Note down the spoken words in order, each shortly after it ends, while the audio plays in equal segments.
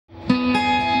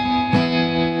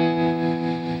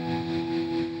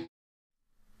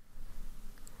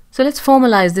So let's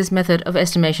formalize this method of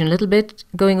estimation a little bit,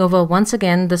 going over once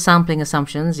again the sampling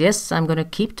assumptions. Yes, I'm going to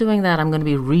keep doing that. I'm going to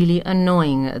be really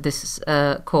annoying this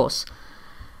course.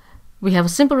 We have a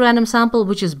simple random sample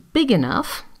which is big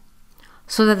enough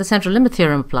so that the central limit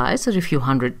theorem applies, so a few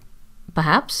hundred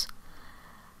perhaps,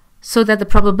 so that the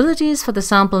probabilities for the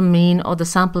sample mean or the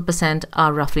sample percent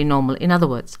are roughly normal. In other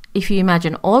words, if you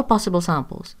imagine all possible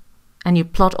samples and you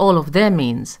plot all of their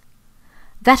means,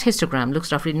 that histogram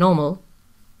looks roughly normal,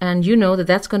 and you know that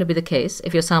that's going to be the case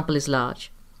if your sample is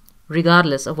large,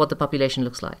 regardless of what the population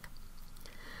looks like.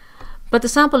 But the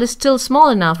sample is still small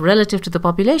enough relative to the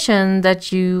population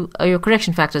that your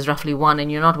correction factor is roughly 1,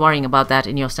 and you're not worrying about that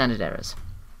in your standard errors.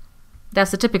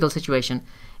 That's the typical situation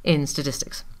in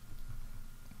statistics.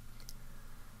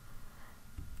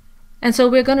 And so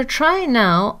we're going to try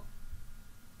now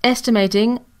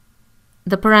estimating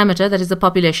the parameter that is the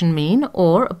population mean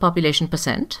or a population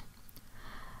percent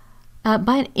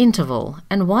by an interval.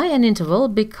 And why an interval?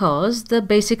 Because the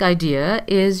basic idea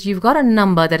is you've got a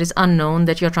number that is unknown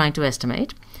that you're trying to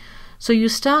estimate. So you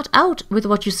start out with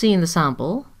what you see in the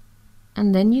sample,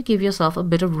 and then you give yourself a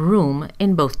bit of room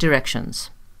in both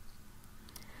directions.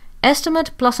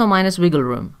 Estimate plus or minus wiggle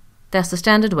room. That's the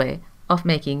standard way of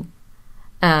making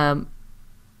an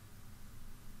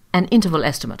interval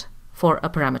estimate for a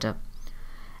parameter.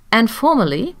 And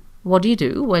formally, what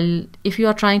do? Well, if you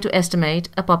are trying to estimate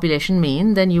a population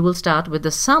mean, then you will start with the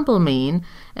sample mean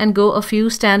and go a few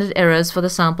standard errors for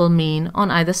the sample mean on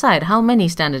either side. How many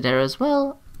standard errors?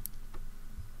 Well,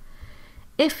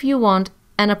 if you want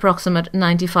an approximate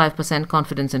 95%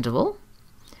 confidence interval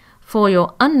for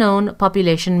your unknown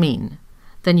population mean,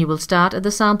 then you will start at the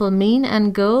sample mean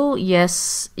and go,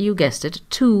 yes, you guessed it,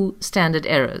 2 standard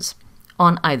errors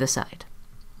on either side.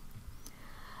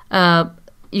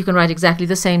 You can write exactly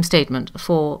the same statement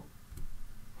for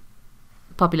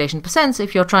population percents.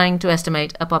 If you're trying to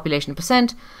estimate a population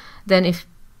percent, then if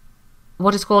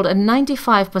what is called a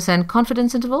 95%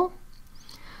 confidence interval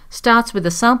starts with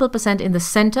the sample percent in the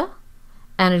center,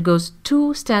 and it goes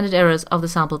 2 standard errors of the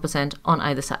sample percent on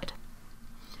either side.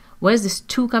 Where's this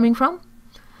 2 coming from?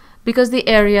 Because the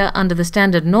area under the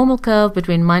standard normal curve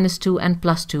between -2 and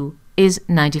 +2 is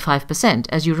 95%,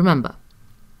 as you remember.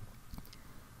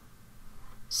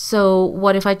 So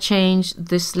what if I change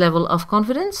this level of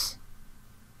confidence?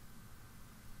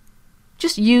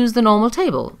 Just use the normal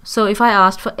table. So if I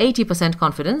asked for 80%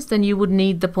 confidence, then you would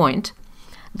need the point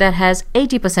that has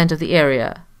 80% of the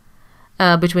area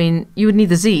you would need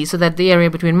the z, so that the area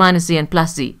between -z and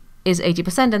 +z is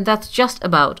 80%, and that's just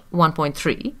about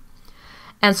 1.3.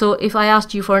 And so if I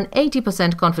asked you for an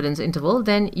 80% confidence interval,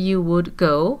 then you would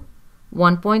go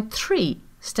 1.3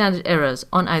 standard errors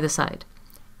on either side.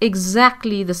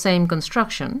 Exactly the same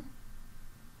construction.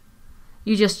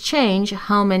 You just change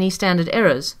how many standard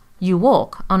errors you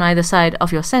walk on either side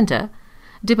of your center,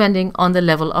 depending on the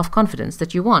level of confidence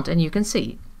that you want. And you can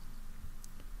see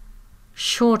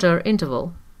shorter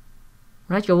interval,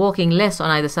 right? You're walking less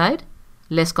on either side,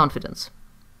 less confidence.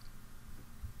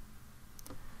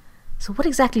 So what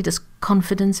exactly does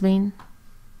confidence mean?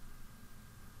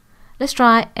 Let's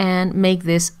try and make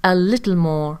this a little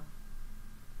more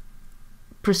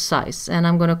precise, and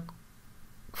I'm going to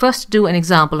first do an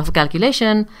example of a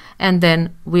calculation, and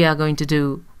then we are going to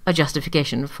do a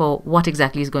justification for what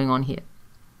exactly is going on here.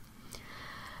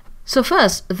 So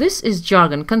first, this is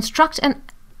jargon. Construct an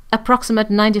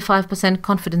approximate 95%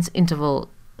 confidence interval.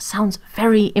 Sounds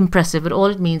very impressive, but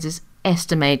all it means is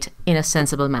estimate in a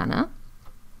sensible manner.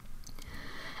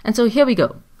 And so here we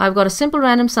go. I've got a simple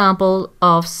random sample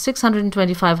of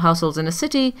 625 households in a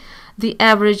city. The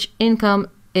average income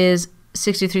is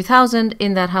 63,000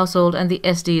 in that household, and the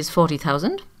SD is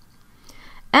 40,000.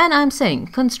 And I'm saying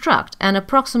construct an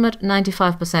approximate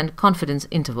 95% confidence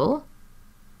interval,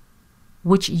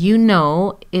 which you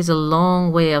know is a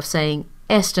long way of saying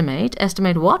estimate.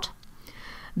 Estimate what?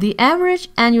 The average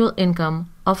annual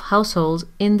income of households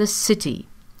in the city.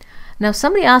 Now, if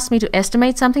somebody asks me to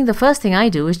estimate something, the first thing I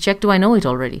do is check, do I know it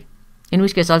already? In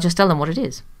which case, I'll just tell them what it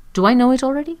is. Do I know it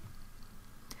already?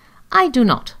 I do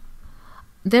not.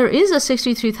 There is a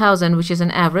 63,000, which is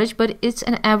an average, but it's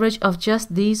an average of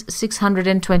just these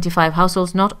 625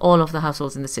 households, not all of the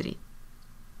households in the city.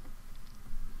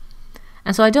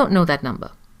 And so I don't know that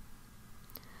number.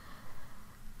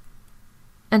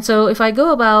 And so if I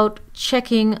go about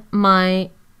checking my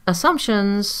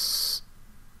assumptions,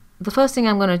 the first thing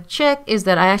I'm going to check is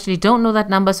that I actually don't know that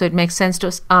number, so it makes sense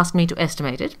to ask me to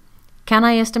estimate it. Can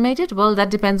I estimate it? Well,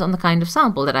 that depends on the kind of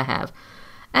sample that I have.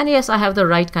 And yes, I have the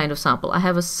right kind of sample. I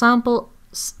have a sample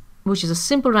which is a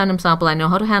simple random sample. I know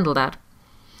how to handle that.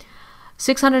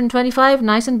 625,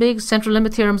 nice and big, central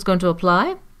limit theorem is going to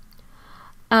apply.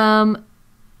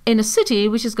 In a city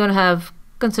which is going to have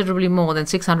considerably more than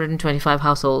 625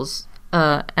 households,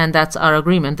 and that's our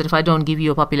agreement, that if I don't give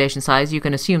you a population size, you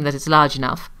can assume that it's large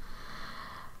enough.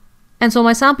 And so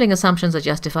my sampling assumptions are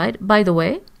justified. By the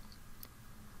way,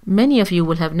 many of you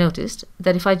will have noticed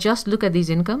that if I just look at these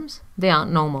incomes, they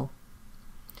aren't normal.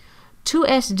 2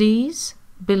 SDs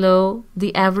below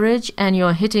the average and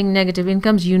you're hitting negative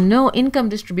incomes. You know income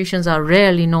distributions are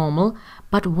rarely normal,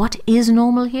 but what is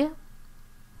normal here?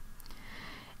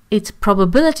 It's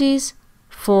probabilities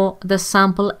for the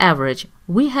sample average.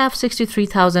 We have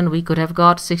 63,000, we could have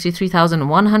got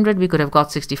 63,100, we could have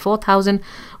got 64,000,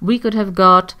 we could have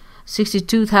got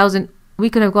 62,000, we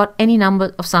could have got any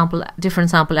number of different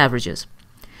sample averages.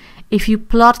 If you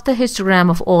plot the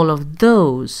histogram of all of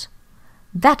those,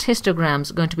 that histogram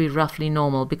is going to be roughly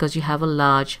normal because you have a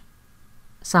large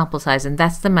sample size, and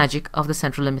that's the magic of the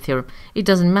central limit theorem. It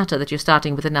doesn't matter that you're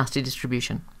starting with a nasty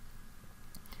distribution.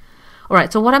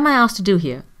 Alright, so what am I asked to do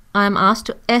here? I'm asked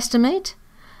to estimate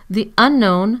the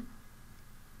unknown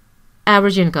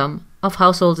average income of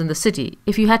households in the city.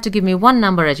 If you had to give me one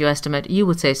number as your estimate, you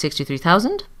would say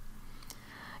 63,000.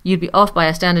 You'd be off by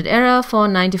a standard error. For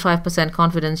 95%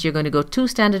 confidence, you're going to go 2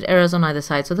 standard errors on either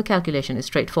side, so the calculation is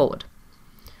straightforward.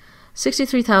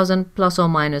 63,000 plus or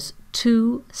minus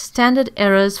 2 standard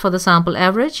errors for the sample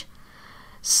average.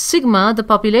 Sigma, the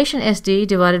population SD,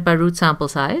 divided by root sample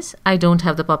size. I don't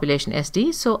have the population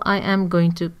SD, so I am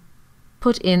going to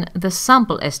put in the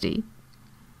sample SD.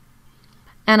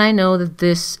 And I know that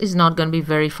this is not going to be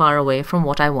very far away from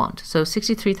what I want. So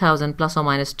 63,000 plus or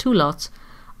minus 2 lots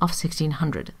of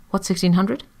 1,600. What's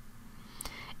 1,600?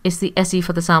 It's the SE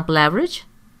for the sample average.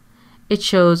 It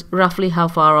shows roughly how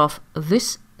far off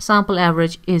this sample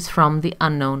average is from the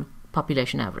unknown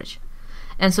population average.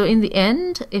 And so in the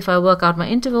end, if I work out my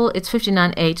interval, it's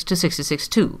 59.8 to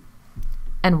 66.2.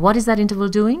 And what is that interval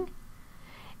doing?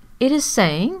 It is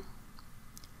saying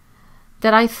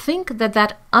that I think that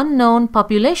that unknown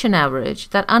population average,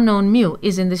 that unknown mu,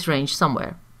 is in this range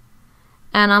somewhere.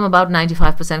 And I'm about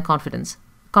 95%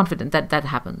 confident that that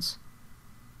happens.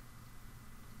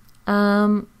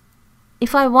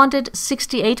 If I wanted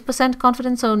 68%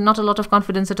 confidence, so not a lot of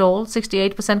confidence at all,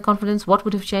 68% confidence, what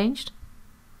would have changed?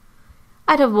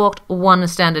 I'd have walked 1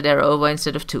 standard error over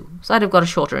instead of 2. So I'd have got a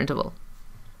shorter interval.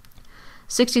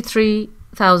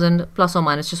 63,000 plus or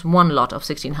minus just 1 lot of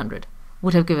 1,600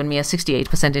 would have given me a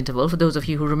 68% interval, for those of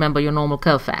you who remember your normal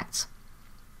curve facts.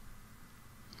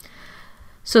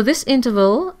 So this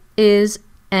interval is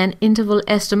an interval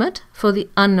estimate for the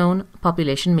unknown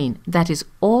population mean. That is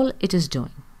all it is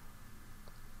doing.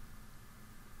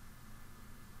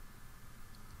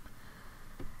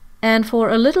 And for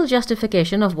a little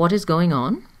justification of what is going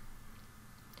on,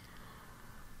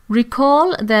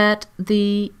 recall that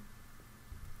the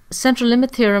central limit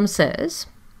theorem says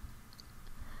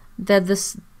that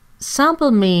the sample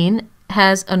mean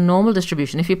has a normal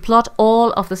distribution. If you plot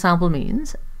all of the sample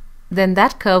means, then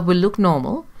that curve will look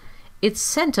normal. Its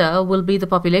center will be the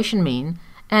population mean,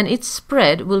 and its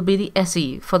spread will be the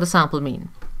SE for the sample mean.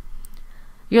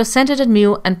 You're centered at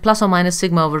mu and plus or minus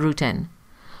sigma over root n.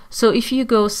 So if you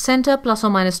go center plus or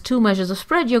minus 2 measures of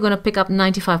spread, you're going to pick up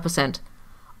 95%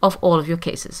 of all of your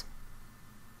cases.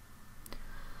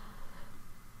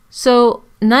 So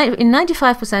in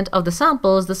 95% of the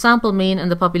samples, the sample mean and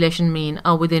the population mean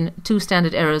are within 2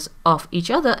 standard errors of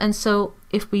each other. And so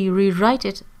if we rewrite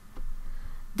it,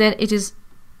 then it is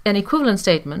an equivalent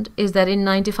statement is that in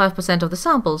 95% of the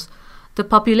samples, the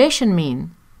population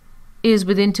mean is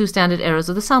within 2 standard errors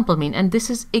of the sample mean. And this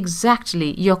is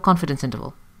exactly your confidence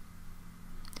interval.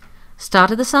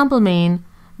 Start at the sample mean,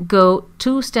 go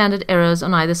 2 standard errors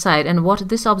on either side, and what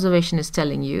this observation is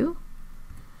telling you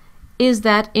is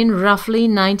that in roughly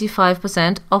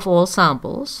 95% of all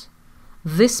samples,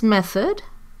 this method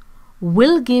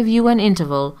will give you an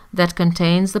interval that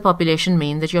contains the population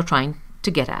mean that you're trying to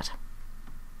get at.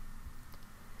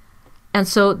 And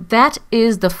so that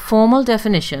is the formal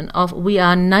definition of we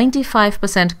are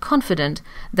 95% confident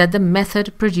that the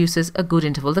method produces a good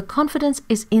interval. The confidence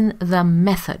is in the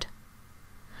method.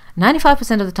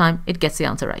 95% of the time, it gets the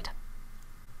answer right.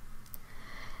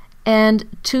 And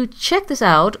to check this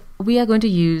out, we are going to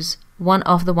use one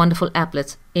of the wonderful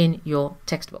applets in your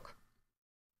textbook.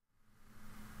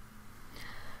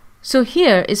 So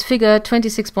here is figure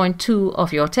 26.2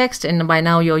 of your text, and by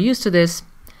now you're used to this.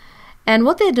 And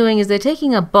what they're doing is they're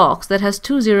taking a box that has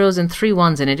 2 zeros and 3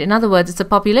 ones in it. In other words, it's a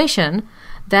population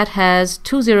that has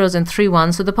 2 zeros and 3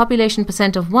 ones. So the population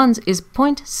percent of ones is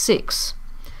 0.6.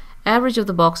 Average of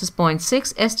the box is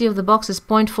 0.6. SD of the box is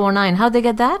 0.49. How'd they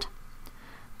get that?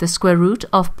 the square root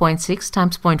of 0.6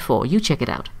 times 0.4. You check it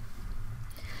out.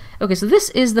 Okay, so this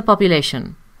is the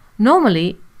population.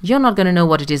 Normally, you're not going to know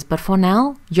what it is, but for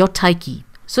now, you're Tyche.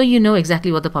 So you know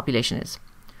exactly what the population is.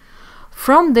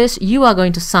 From this, you are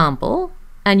going to sample,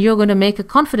 and you're going to make a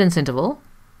confidence interval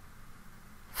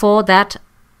for that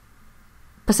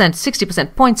percent,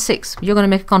 60%, 0.6. You're going to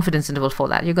make a confidence interval for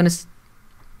that. You're going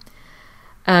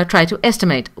to try to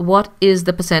estimate what is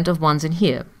the percent of ones in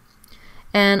here.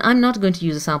 And I'm not going to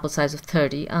use a sample size of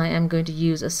 30. I am going to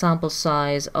use a sample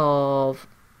size of,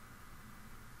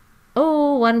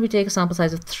 why don't we take a sample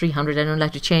size of 300? I don't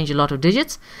like to change a lot of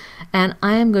digits. And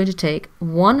I am going to take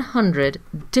 100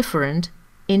 different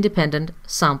independent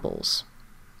samples.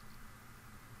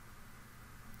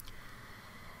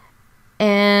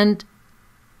 And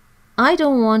I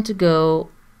don't want to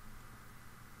go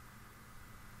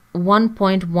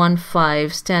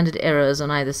 1.15 standard errors on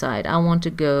either side. I want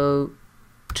to go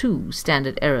 2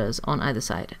 standard errors on either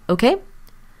side. Okay?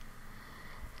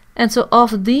 And so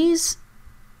of these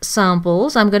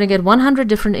samples, I'm going to get 100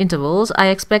 different intervals. I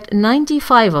expect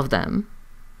 95 of them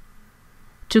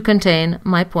to contain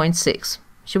my 0.6.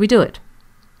 Should we do it?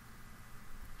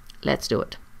 Let's do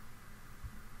it.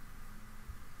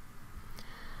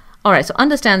 Alright, so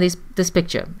understand this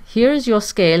picture. Here is your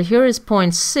scale. Here is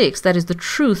 0.6. That is the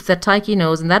truth that Tyche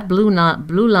knows, and that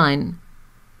blue line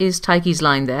is Tyche's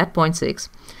line there at 0.6.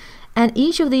 And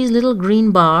each of these little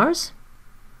green bars,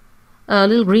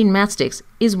 little green matchsticks,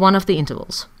 is one of the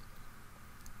intervals.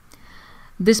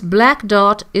 This black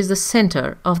dot is the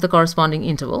center of the corresponding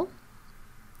interval.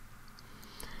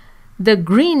 The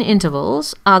green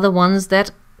intervals are the ones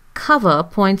that cover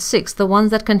 0.6, the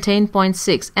ones that contain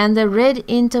 0.6, and the red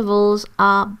intervals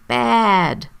are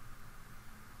bad.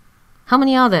 How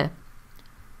many are there?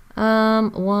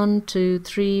 1, 2,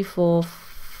 3, 4,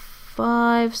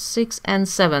 5, 6, and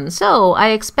 7. So I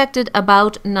expected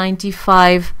about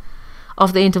 95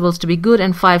 of the intervals to be good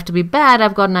and 5 to be bad.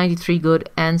 I've got 93 good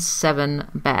and 7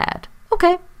 bad.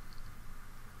 Okay.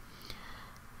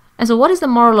 And so what is the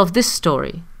moral of this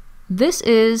story? This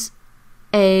is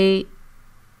a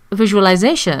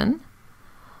visualization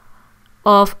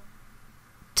of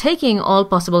taking all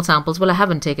possible samples. Well, I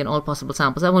haven't taken all possible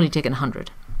samples. I've only taken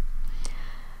 100.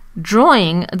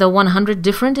 Drawing the 100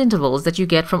 different intervals that you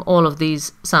get from all of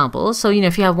these samples. So,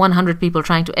 if you have 100 people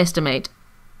trying to estimate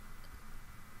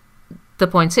the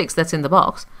 0.6 that's in the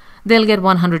box, they'll get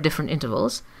 100 different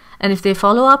intervals. And if they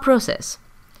follow our process,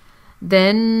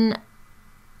 then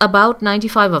about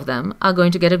 95 of them are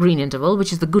going to get a green interval,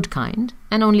 which is the good kind,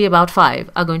 and only about 5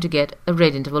 are going to get a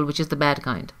red interval, which is the bad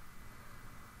kind.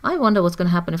 I wonder what's going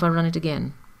to happen if I run it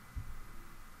again.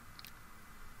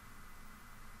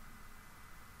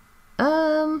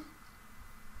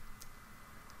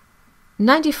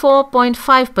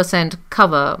 94.5%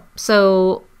 cover.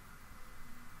 So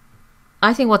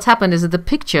I think what's happened is that the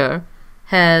picture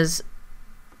has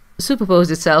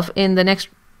superposed itself. In the next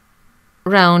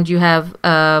round, you have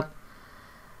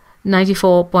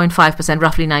 94.5%,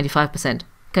 roughly 95%,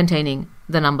 containing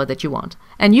the number that you want.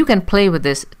 And you can play with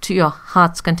this to your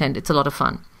heart's content. It's a lot of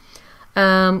fun.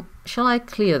 Shall I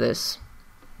clear this?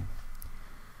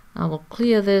 I will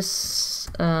clear this.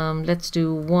 Let's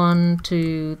do 1,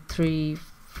 2, 3,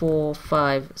 4,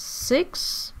 5,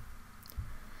 6.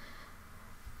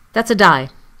 That's a die.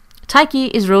 Tyche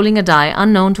is rolling a die,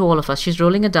 unknown to all of us. She's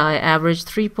rolling a die, average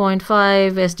 3.5,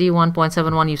 SD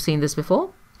 1.71. You've seen this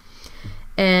before.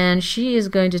 And she is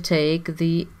going to take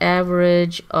the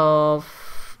average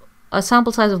of a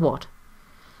sample size of what?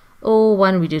 Oh,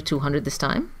 why don't we do 200 this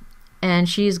time? And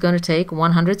she's going to take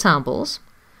 100 samples.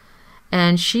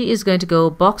 And she is going to go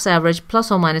box average plus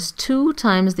or minus 2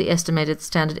 times the estimated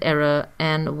standard error.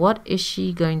 And what is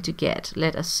she going to get?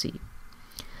 Let us see.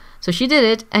 So she did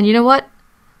it, and you know what?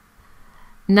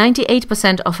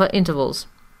 98% of her intervals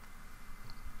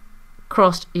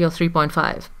crossed your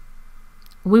 3.5.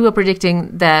 We were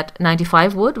predicting that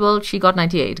 95 would. Well, she got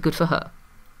 98. Good for her.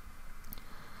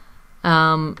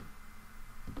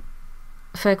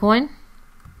 Fair coin.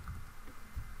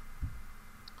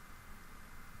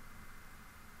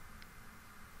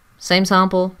 Same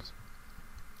sample.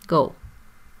 Go.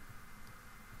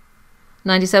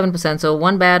 97%. So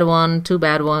 1 bad one, 2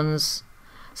 bad ones.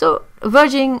 So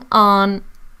verging on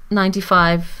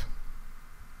 95.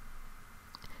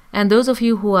 And those of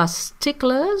you who are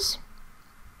sticklers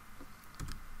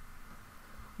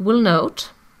will note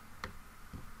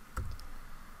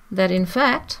that in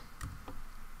fact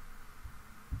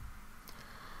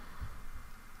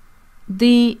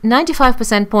the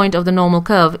 95% point of the normal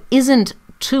curve isn't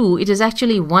 2, it is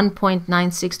actually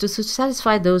 1.96. To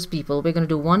satisfy those people, we're going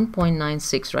to do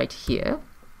 1.96 right here.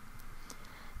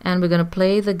 and we're going to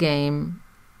play the game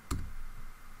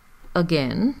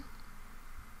again.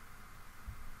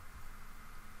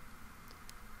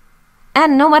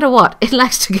 And no matter what, it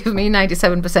likes to give me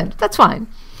 97%. That's fine.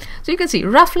 So you can see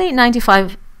roughly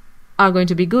 95 are going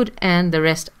to be good and the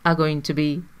rest are going to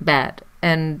be bad.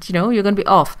 And you know, you're going to be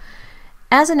off.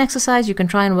 As an exercise, you can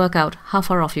try and work out how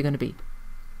far off you're going to be.